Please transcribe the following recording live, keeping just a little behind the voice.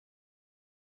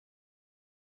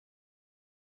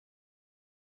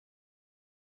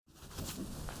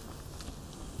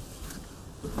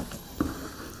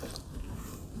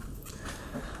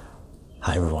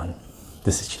Hi everyone,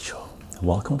 this is Chycho.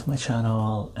 Welcome to my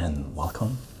channel and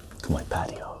welcome to my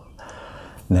patio.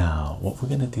 Now, what we're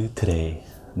gonna do today,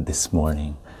 this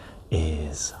morning,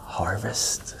 is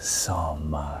harvest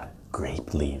some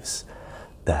grape leaves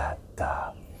that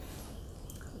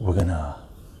we're gonna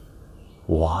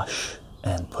wash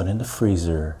and put in the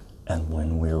freezer, and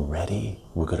when we're ready,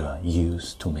 we're gonna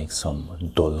use to make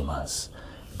some dolmas,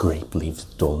 grape leaf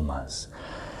dolmas.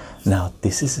 Now,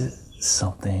 this is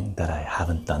something that I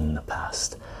haven't done in the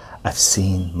past. I've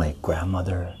seen my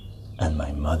grandmother and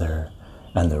my mother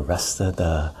and the rest of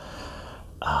the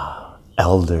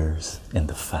elders in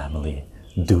the family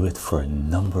do it for a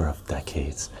number of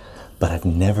decades, but I've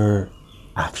never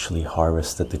actually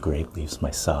harvested the grape leaves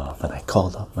myself. And I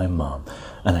called up my mom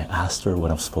and I asked her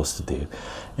what I'm supposed to do,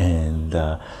 and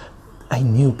I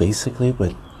knew basically,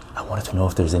 but I wanted to know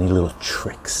if there's any little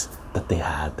tricks that they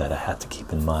had that I had to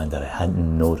keep in mind that I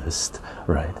hadn't noticed,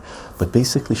 right? But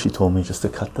basically she told me just to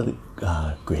cut the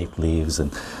grape leaves, and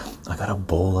I got a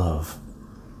bowl of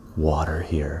water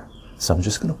here, so I'm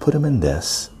just gonna put them in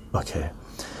this, okay?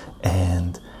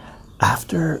 And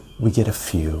after we get a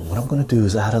few, what I'm gonna do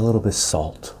is add a little bit of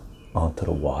salt onto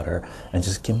the water and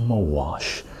just give them a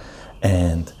wash.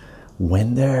 And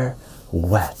when they're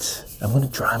wet, I'm gonna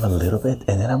dry them a little bit,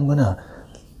 and then I'm gonna,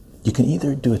 you can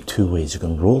either do it two ways. You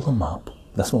can roll them up.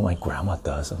 That's what my grandma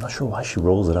does. I'm not sure why she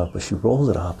rolls it up, but she rolls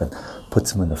it up and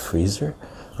puts them in the freezer,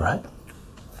 right?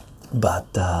 But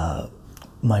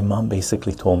my mom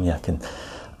basically told me I can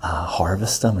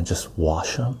harvest them and just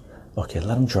wash them. Okay,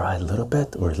 let them dry a little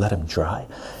bit, or let them dry,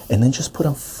 and then just put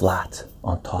them flat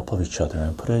on top of each other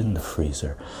and put it in the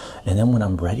freezer. And then when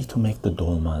I'm ready to make the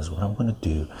dolmas, what I'm going to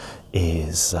do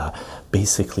is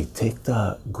basically take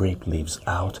the grape leaves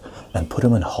out and put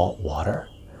them in hot water.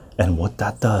 And what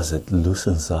that does, it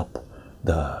loosens up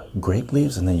the grape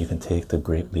leaves, and then you can take the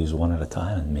grape leaves one at a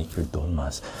time and make your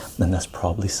dolmas. And that's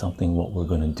probably something what we're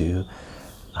going to do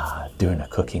during a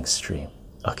cooking stream.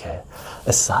 Okay,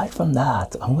 aside from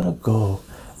that, I'm gonna go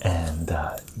and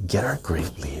get our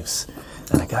grape leaves,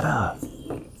 and I got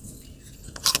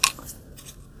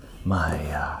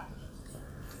my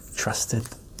trusted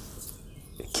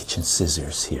kitchen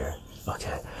scissors here.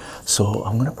 Okay, so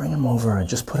I'm gonna bring them over and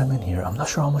just put them in here. I'm not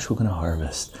sure how much we're gonna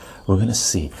harvest, we're gonna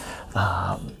see,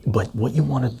 but what you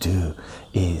want to do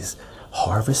is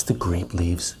harvest the grape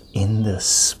leaves in the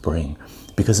spring,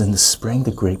 because in the spring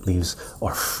the grape leaves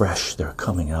are fresh, they're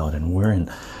coming out, and we're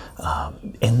in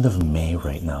end of May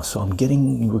right now, so we're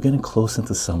getting close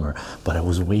into summer, but I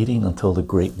was waiting until the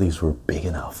grape leaves were big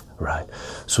enough, right?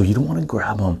 So you don't want to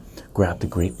grab the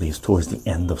grape leaves towards the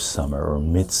end of summer or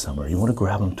midsummer. You want to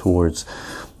grab them towards,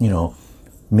 you know,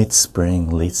 mid-spring,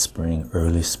 late spring,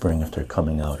 early spring, if they're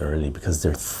coming out early, because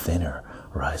they're thinner,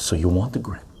 right? So you want the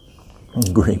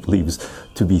grape leaves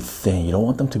to be thin. You don't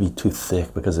want them to be too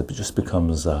thick, because it just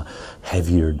becomes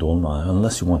heavier dolma,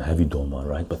 unless you want heavy dolma,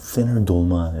 right? But thinner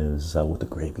dolma is with the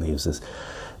grape leaves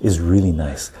is really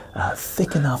nice,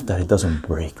 thick enough that it doesn't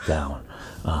break down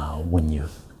when you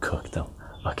cook them.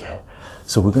 Okay,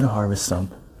 so we're gonna harvest some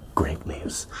grape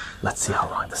leaves. Let's see how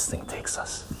long this thing takes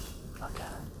us. Okay.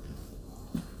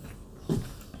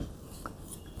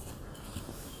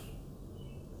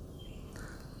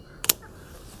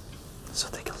 So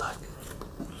take a look,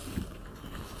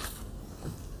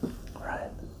 right?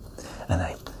 And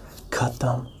I cut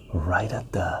them right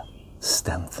at the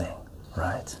stem thing,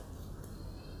 right?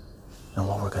 And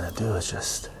what we're gonna do is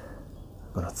just,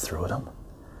 we're gonna throw them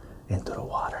into the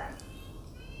water.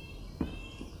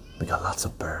 We got lots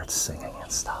of birds singing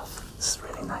and stuff. It's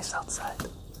really nice outside.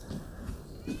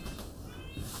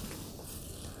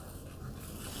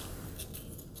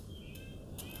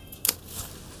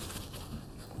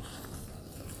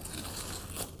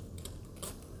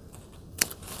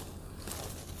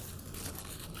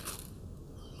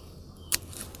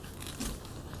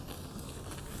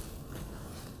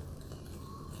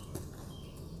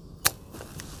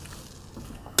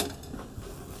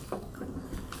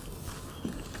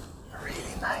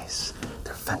 Nice.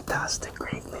 They're fantastic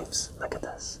grape leaves. Look at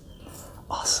this.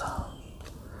 Awesome.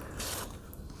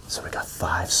 So we got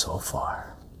 5 so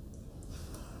far.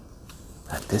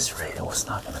 At this rate, it was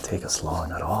not going to take us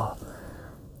long at all.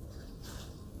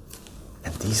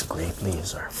 And these grape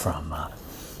leaves are from,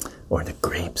 or the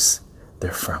grapes,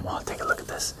 they're from, oh, take a look at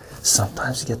this.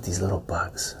 Sometimes you get these little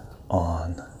bugs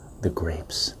on the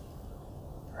grapes,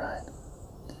 right?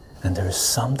 And there's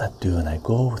some that do, and I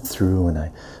go through and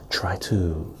I try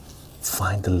to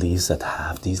find the leaves that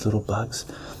have these little bugs,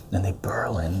 and they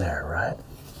burrow in there, right?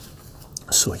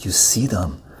 So you see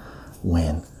them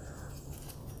when,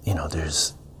 you know,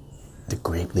 there's the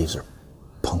grape leaves are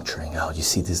puncturing out. You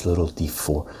see these little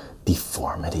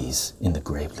deformities in the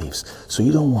grape leaves. So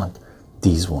you don't want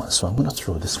these ones. So I'm going to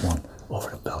throw this one over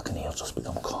the balcony. It'll just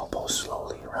become compost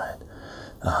slowly, right?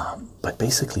 But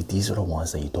basically, these are the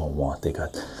ones that you don't want. They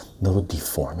got little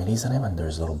deformities in them, and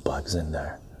there's little bugs in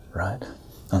there, right?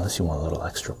 Unless you want a little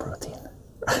extra protein.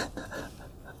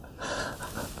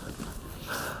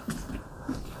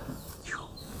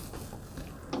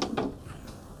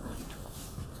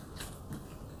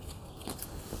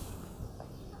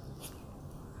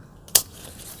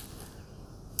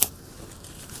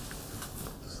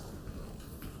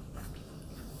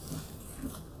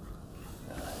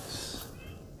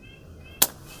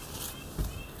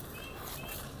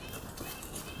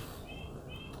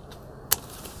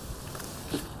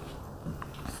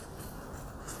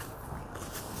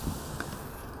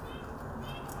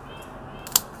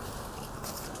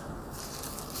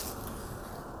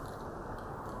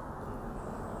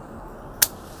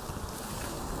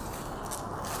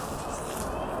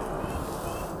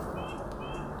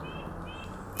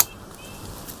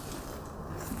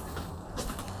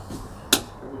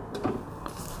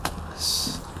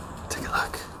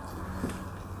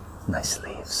 Nice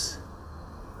leaves.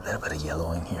 A little bit of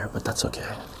yellowing here, but that's okay.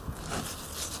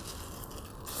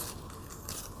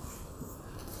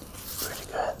 Pretty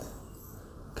good.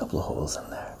 A couple of holes in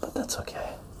there, but that's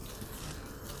okay.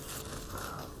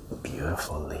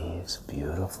 Beautiful leaves,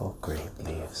 beautiful grape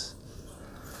leaves.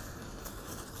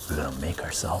 We're gonna make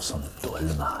ourselves some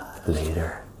dolma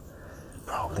later,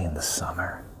 probably in the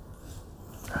summer,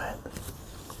 right?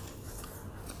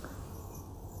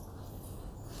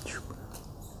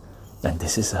 And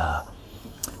this is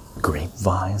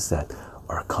grapevines that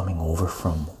are coming over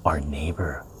from our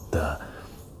neighbor. The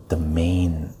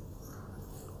main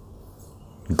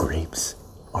grapes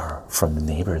are from the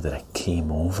neighbor that I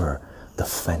came over, the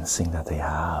fencing that they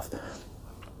have.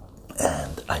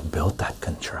 And I built that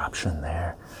contraption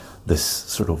there, this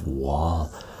sort of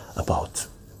wall. About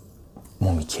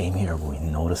when we came here, when we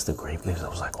noticed the grape leaves, I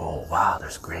was like, oh wow,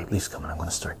 there's grape leaves coming. I'm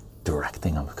gonna start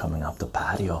directing them coming up the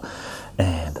patio.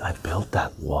 And I built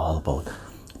that wall about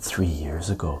 3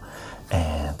 years ago,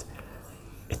 and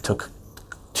it took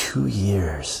 2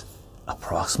 years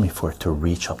approximately for it to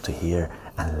reach up to here.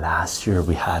 And last year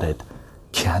we had it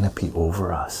canopy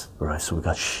over us, right? So we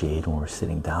got shade when we're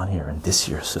sitting down here, and this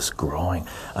year it's just growing.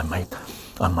 I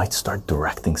might start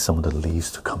directing some of the leaves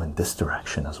to come in this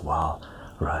direction as well,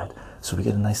 right? So we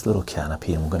get a nice little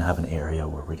canopy, and we're gonna have an area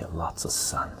where we get lots of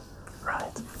sun.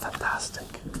 Right,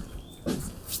 fantastic.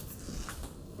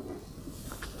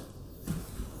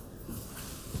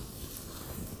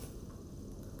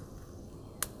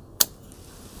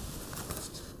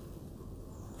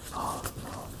 Oh,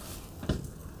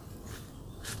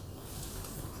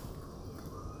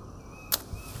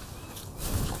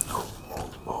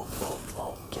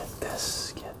 oh, get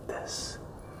this, get this.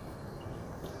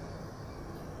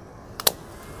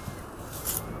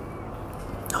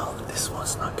 Oh, this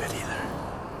one's not good either.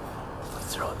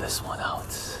 Let's throw this one out.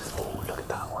 Oh, look at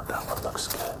that one. That one looks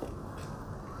good.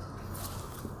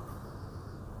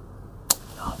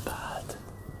 Not bad.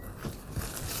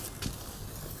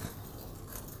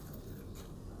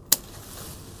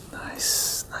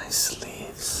 Nice, nice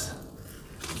leaves.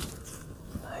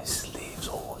 Nice leaves.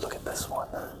 Oh, look at this one.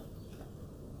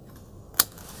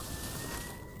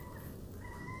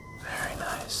 Very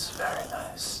nice, very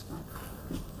nice.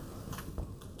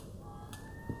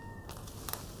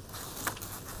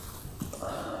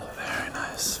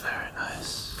 Very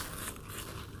nice.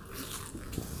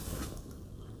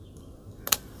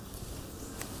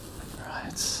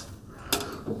 Right.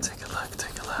 Take a look,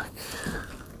 take a look.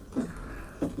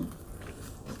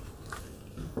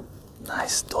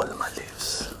 Nice Dolma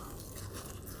leaves.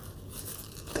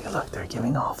 Take a look, they're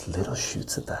giving off little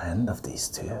shoots at the end of these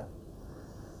too.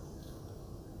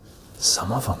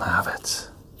 Some of them have it.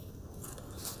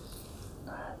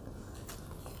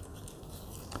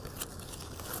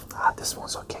 This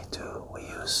one's okay too. We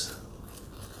use.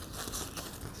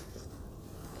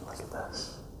 Look at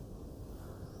this.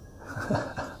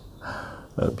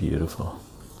 Oh, beautiful.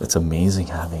 It's amazing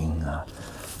having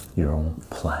your own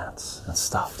plants and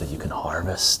stuff that you can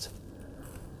harvest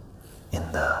in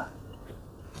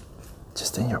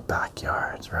just in your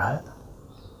backyard, right?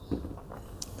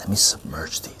 Let me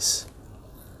submerge these.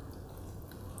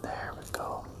 There we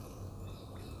go.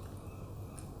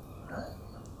 Right.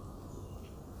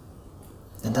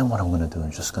 And then what I'm gonna do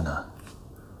is just gonna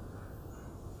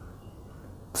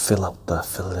fill up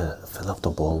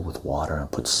the bowl with water and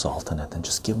put salt in it and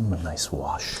just give them a nice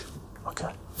wash.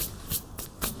 Okay.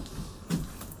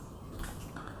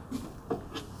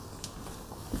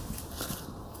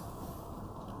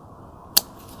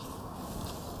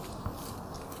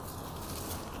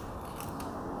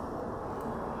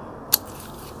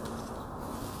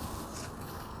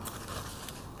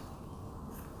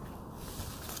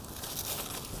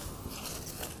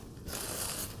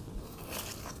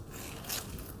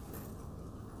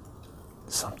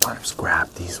 sometimes grab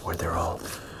these where they're all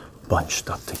bunched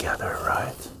up together,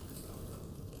 right?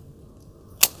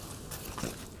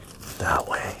 That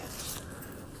way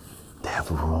they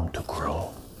have room to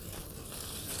grow.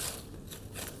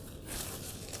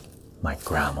 My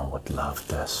grandma would love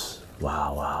this.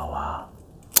 Wow, wow, wow.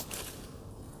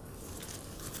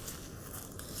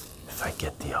 If I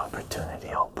get the opportunity,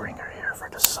 I'll bring her here for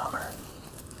the summer.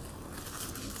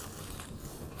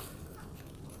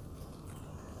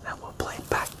 And we'll play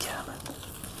backgammon.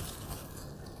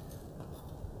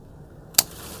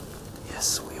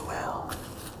 Yes, we will.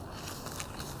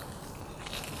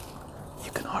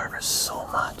 You can harvest so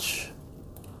much.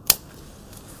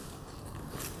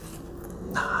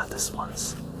 Nah, this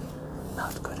one's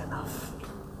not good enough.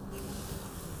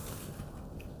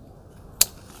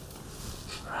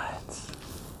 Right.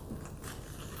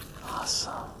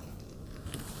 Awesome.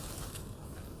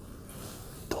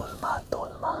 Dolma,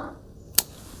 dolma.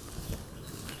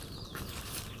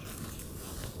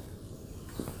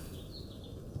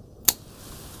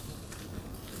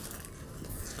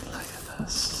 Look at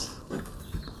this.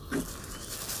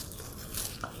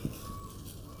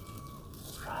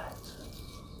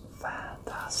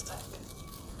 Fantastic.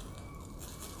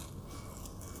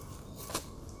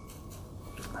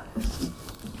 Nice.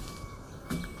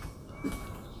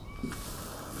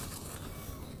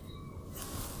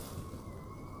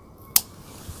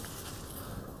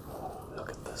 Look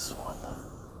at this one.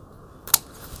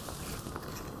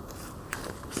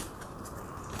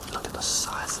 Look at the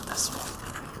size of this one.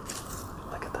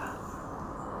 Look at that.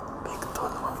 Big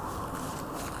Dolma.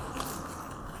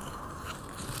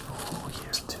 Oh,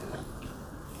 here's two.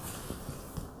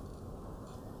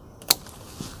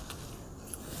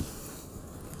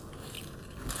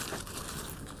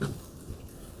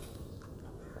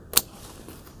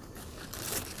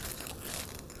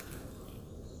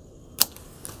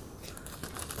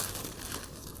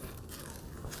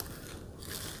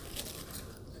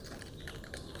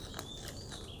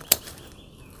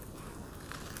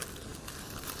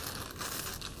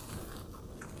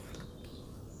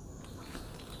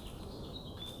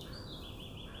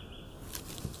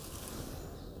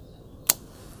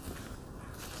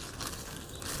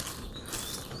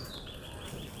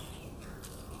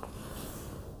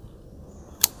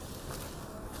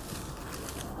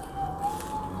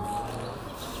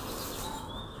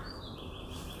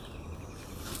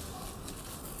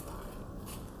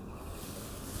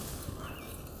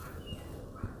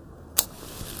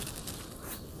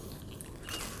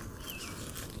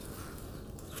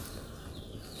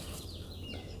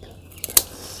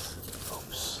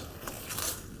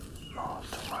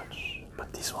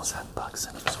 These ones had bugs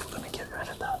in them, so we're going to get rid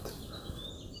of that.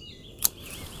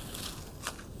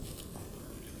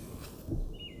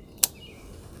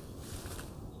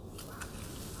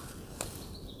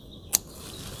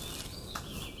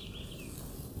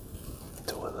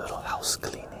 Do a little house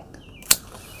cleaning,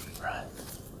 right?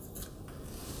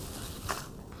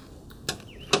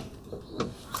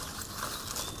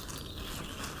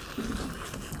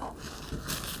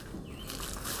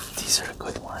 These are the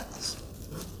good ones,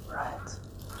 right?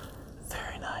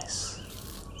 Very nice.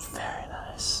 Very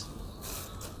nice.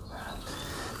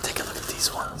 Take a look at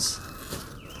these ones.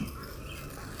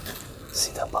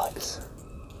 See the bugs?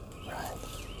 Right?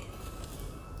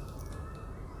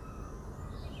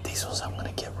 These ones I'm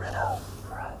gonna get rid of.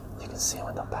 Right? You can see them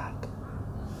in the back.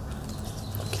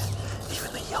 Okay.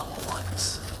 Even the young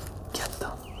ones. Get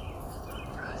them.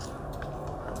 Right?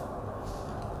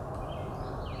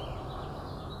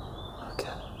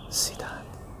 Okay. See that?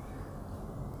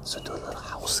 So do a little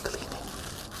house cleaning.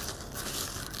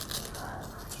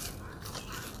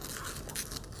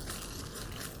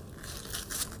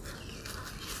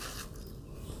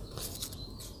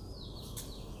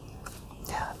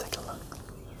 Yeah, take a look.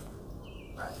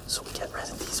 Right, so we get rid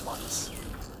of these ones.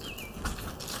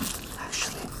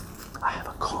 Actually, I have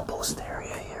a compost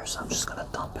area here, so I'm just gonna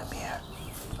dump him here.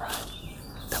 Right?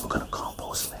 Then we're gonna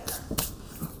compost later.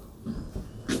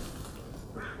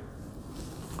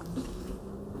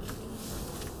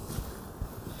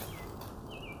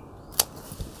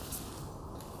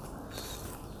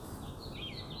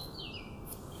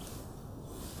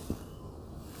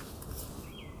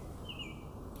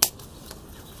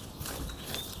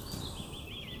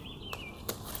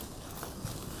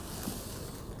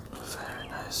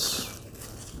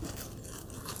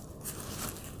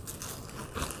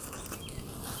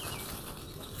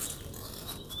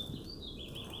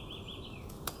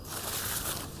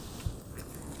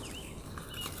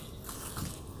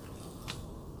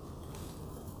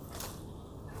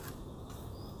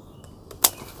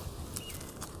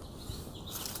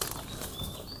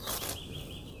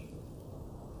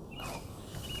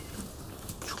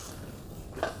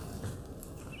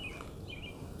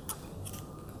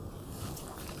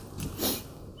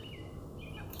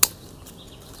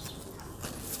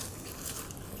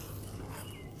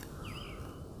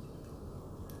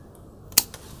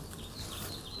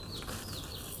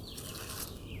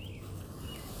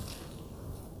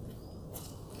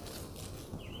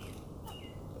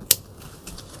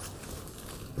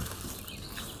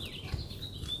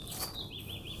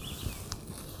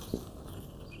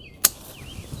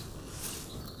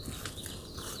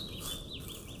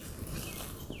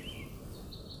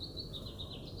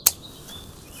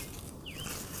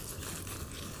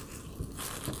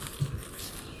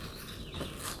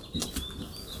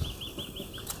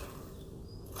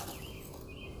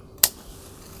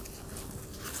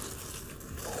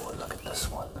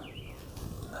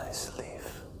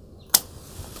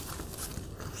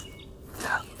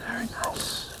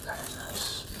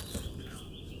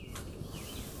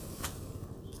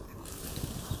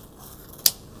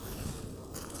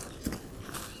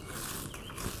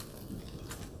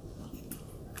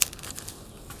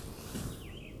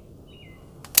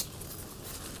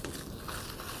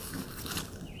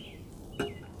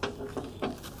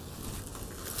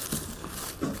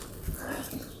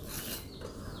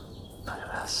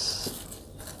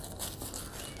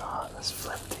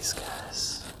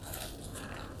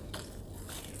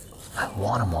 I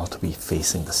want them all to be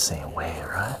facing the same way,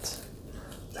 right?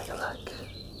 Take a look.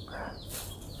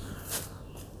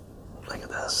 Look at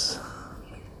this.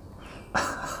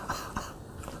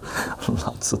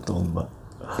 Lots of Dolma.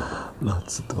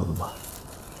 Lots of Dolma.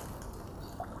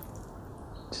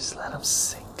 Just let them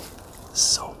sink,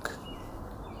 soak.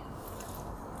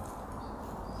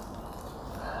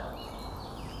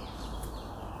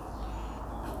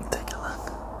 Take a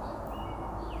look.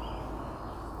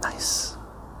 Nice.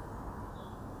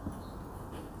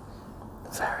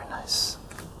 Very nice.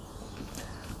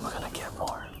 We're gonna get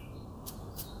more.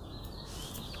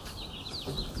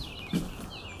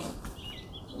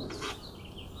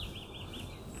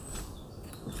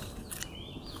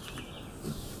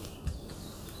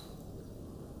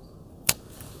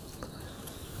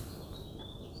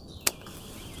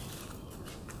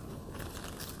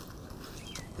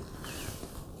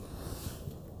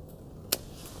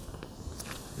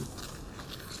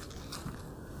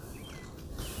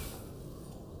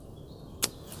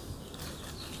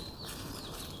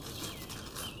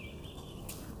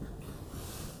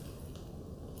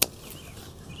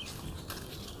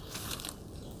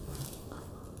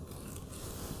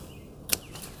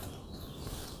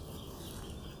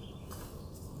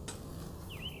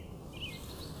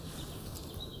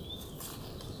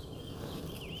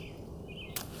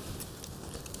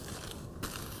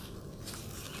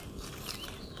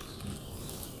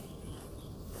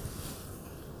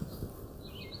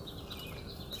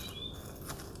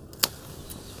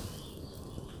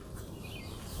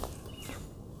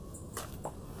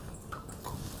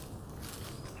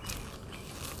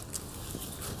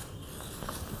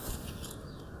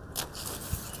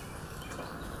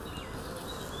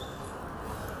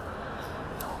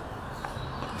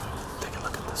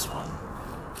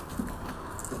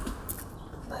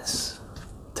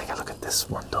 This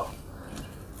one though,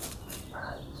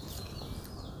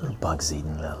 little bugs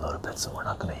eating it a little bit, so we're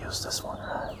not going to use this one.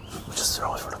 Right? We'll just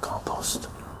throw it for the compost.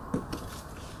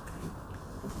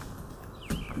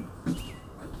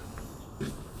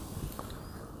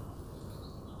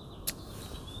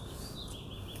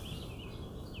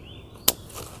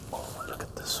 Oh, look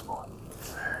at this one,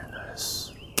 very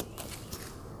nice.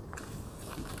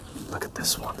 Look at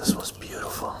this one. This was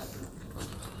beautiful.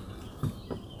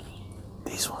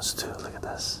 These ones too, look at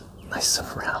this. Nice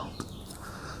and round.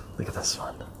 Look at this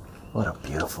one. What a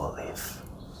beautiful leaf.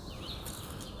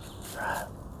 Right.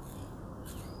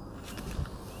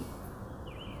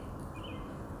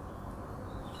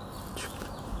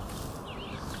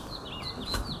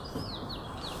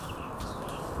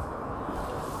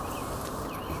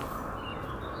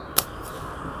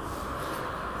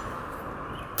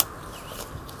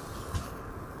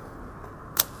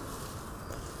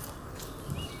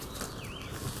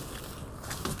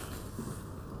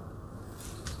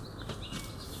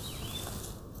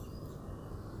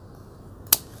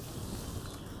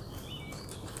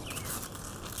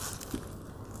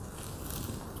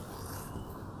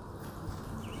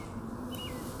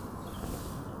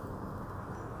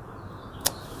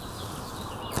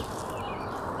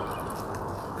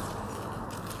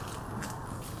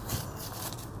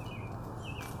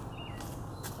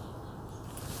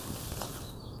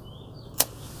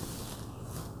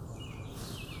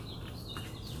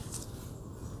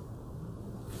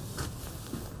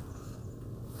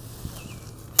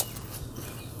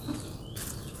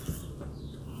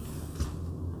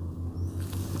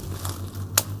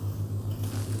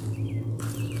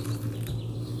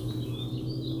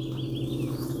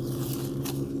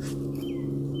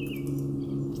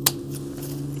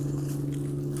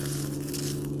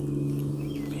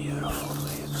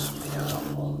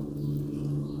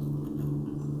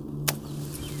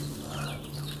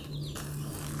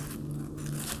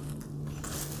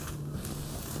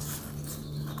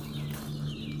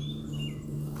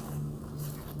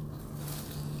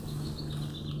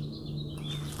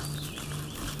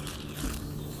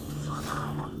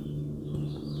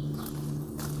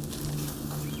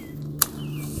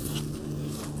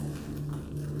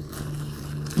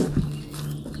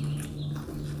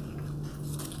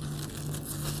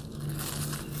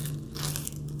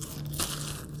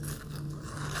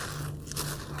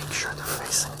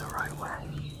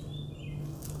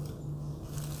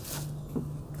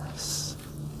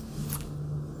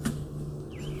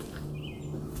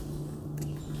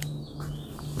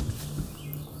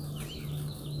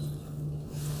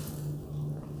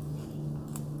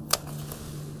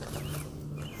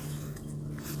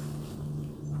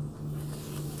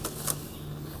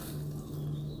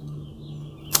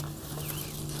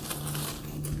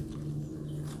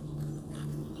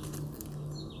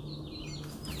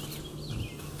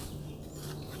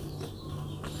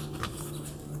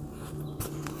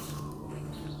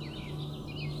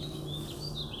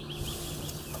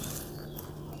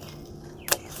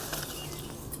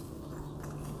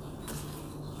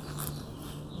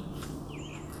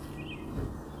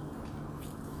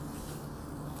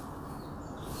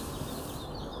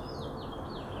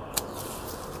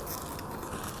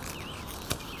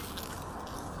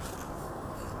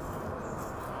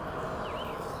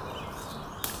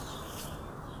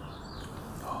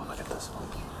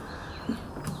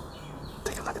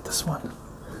 Take a look at this one.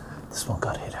 This one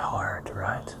got hit hard,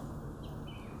 right?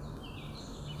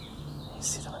 You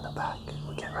see them in the back.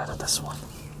 We'll get rid of this one.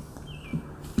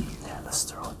 Yeah, let's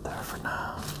throw it there for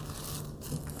now.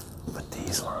 But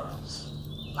these ones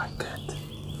are good.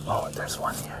 Oh, there's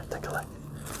one here. Take a look.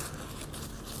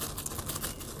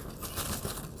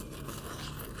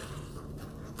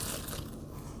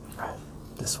 Right,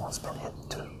 this one's been hit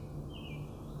too.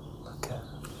 Okay.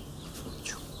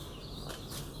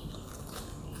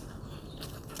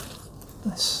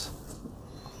 Nice.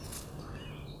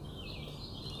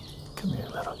 Come here,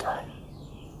 little guy.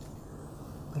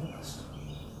 Look at this.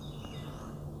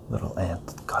 Little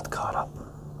ant got caught up.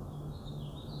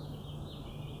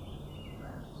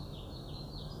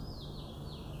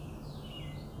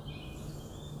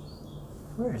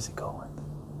 Where is he going?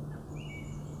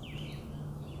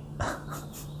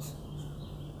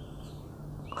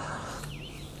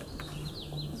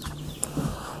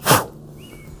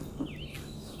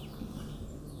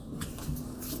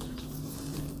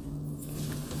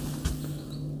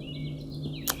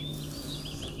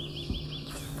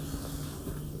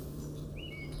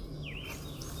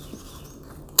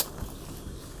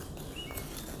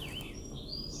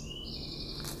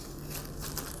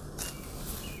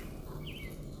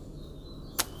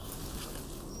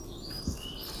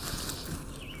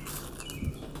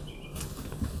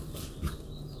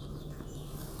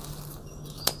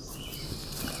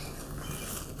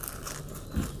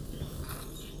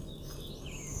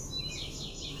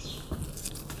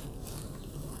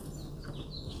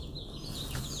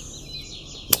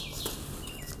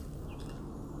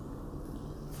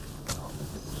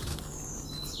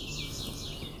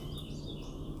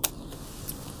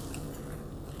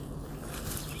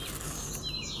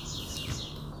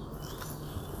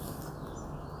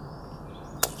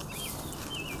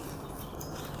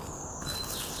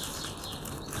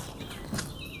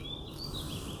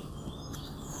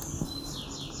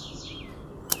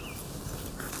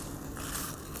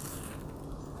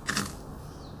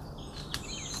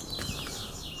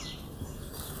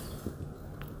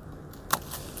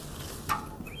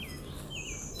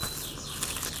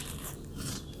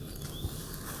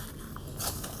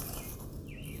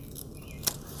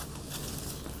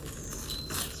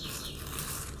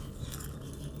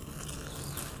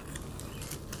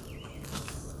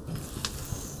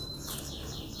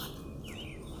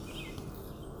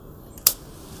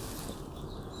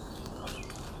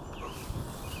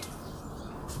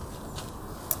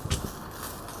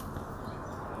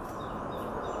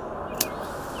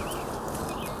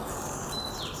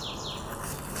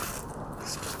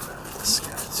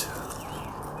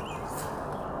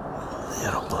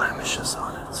 Blemishes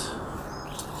on it.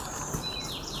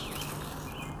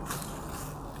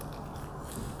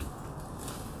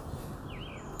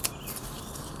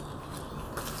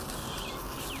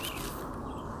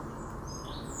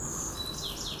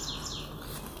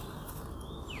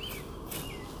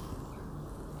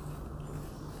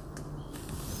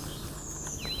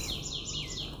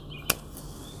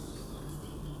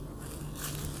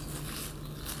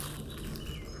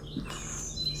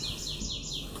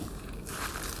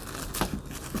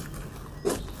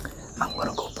 I'm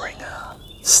gonna go bring a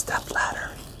step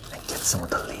ladder and get some of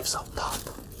the leaves up top.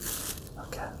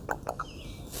 Okay.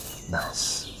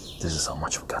 Nice. This is how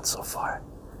much we got so far.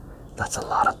 That's a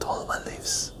lot of Dolma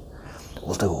leaves.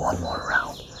 We'll do one more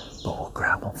round, but we'll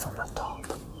grab them from the top.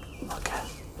 Okay.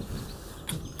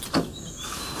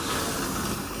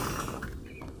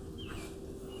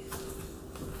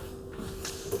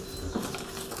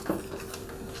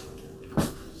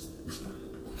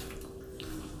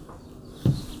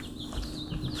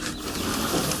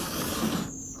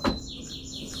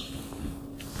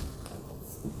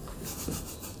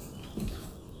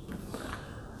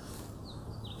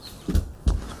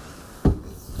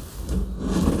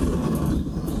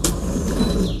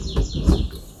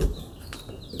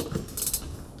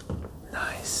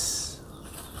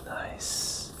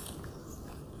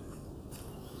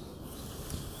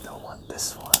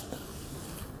 This one.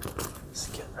 Let's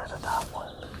get rid of that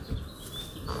one.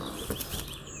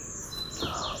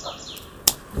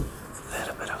 A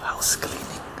little bit of house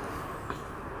cleaning.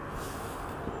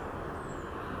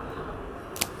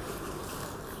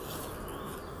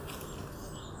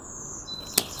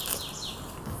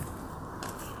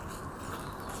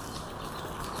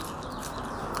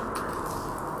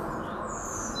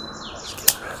 Let's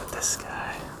get rid of this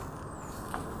guy.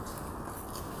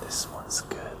 This one's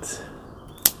good.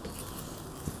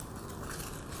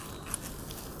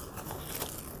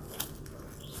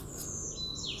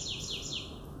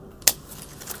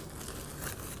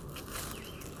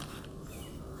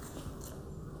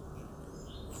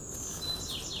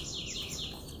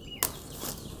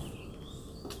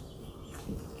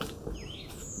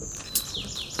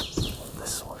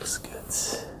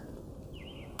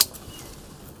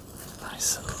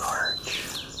 and large.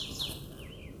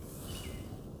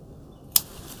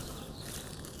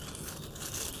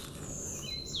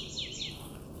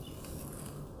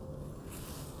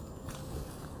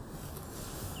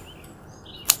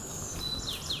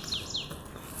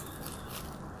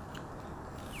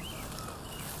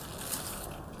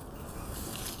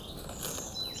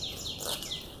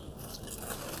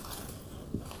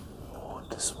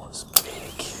 This one's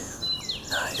big.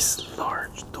 Nice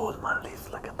large Dolma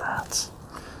leaf, look at that.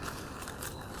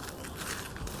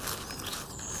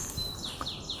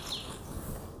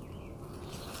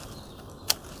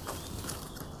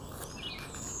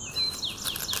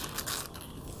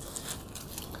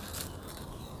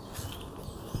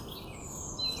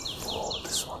 Oh,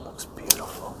 this one looks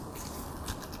beautiful.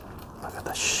 Look at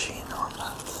the sheen on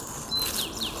that.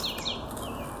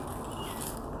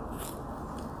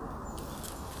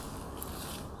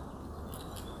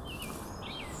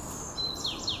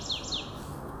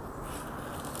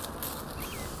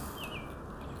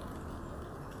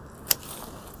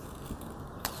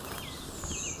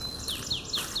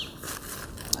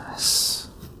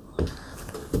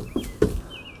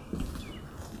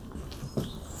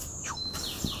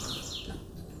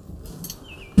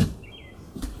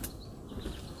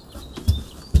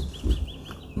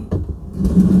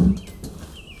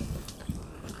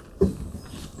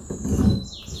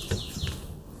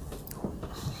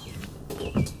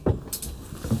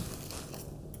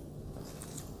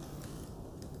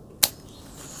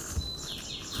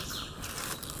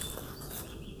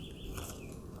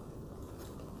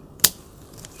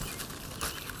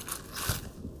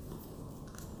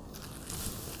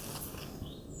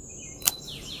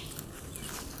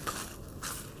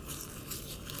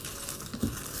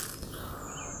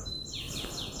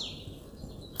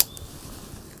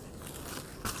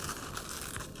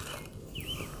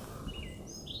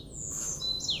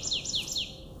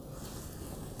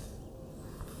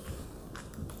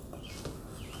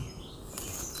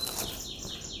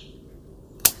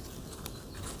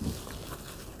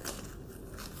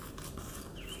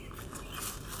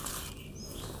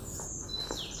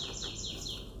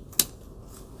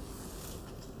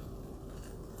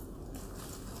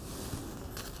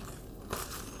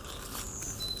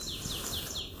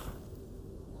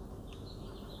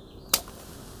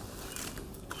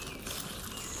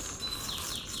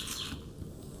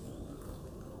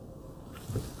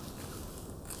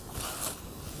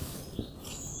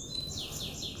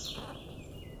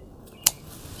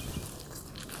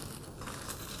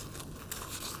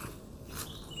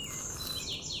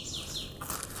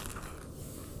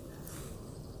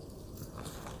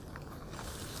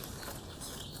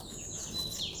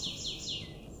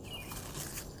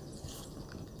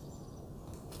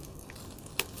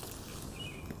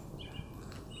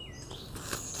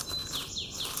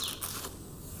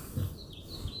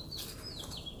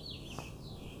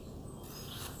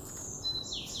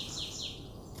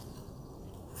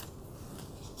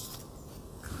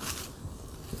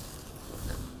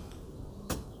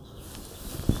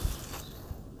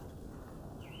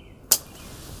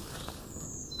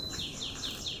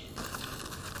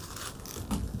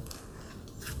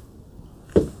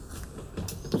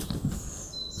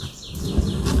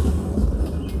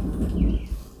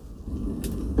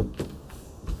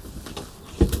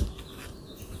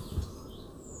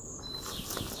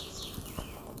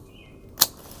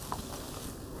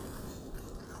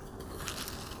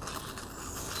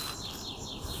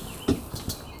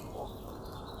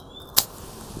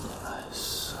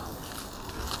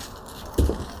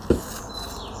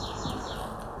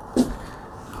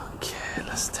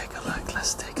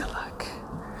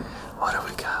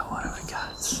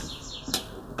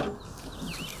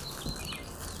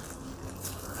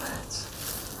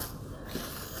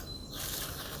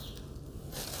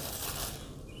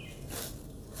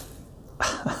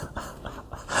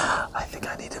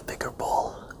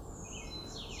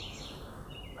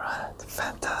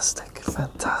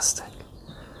 Fantastic.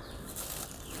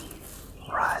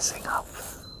 Rising up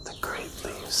the grape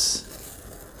leaves.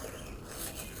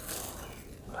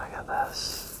 Look at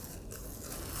this.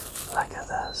 Look at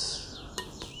this.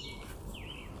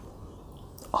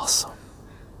 Awesome.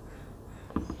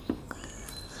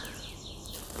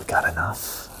 We got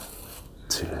enough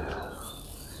to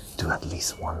do at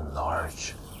least one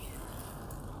large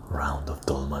round of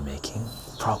dolma making,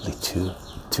 probably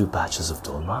two batches of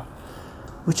dolma,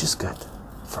 which is good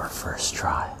for our first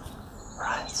try,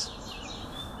 right?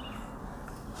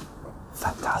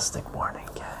 Fantastic morning,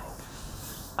 gang.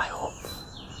 I hope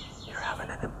you're having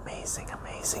an amazing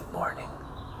morning.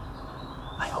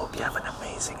 I hope you have an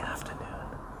amazing afternoon.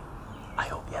 I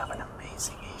hope you have an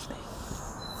amazing evening.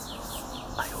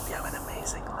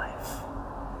 amazing life.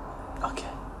 Okay,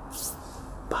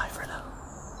 bye for now.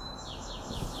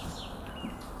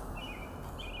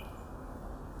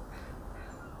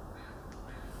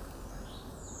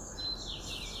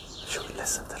 Should we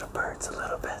listen to the birds a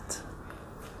little bit?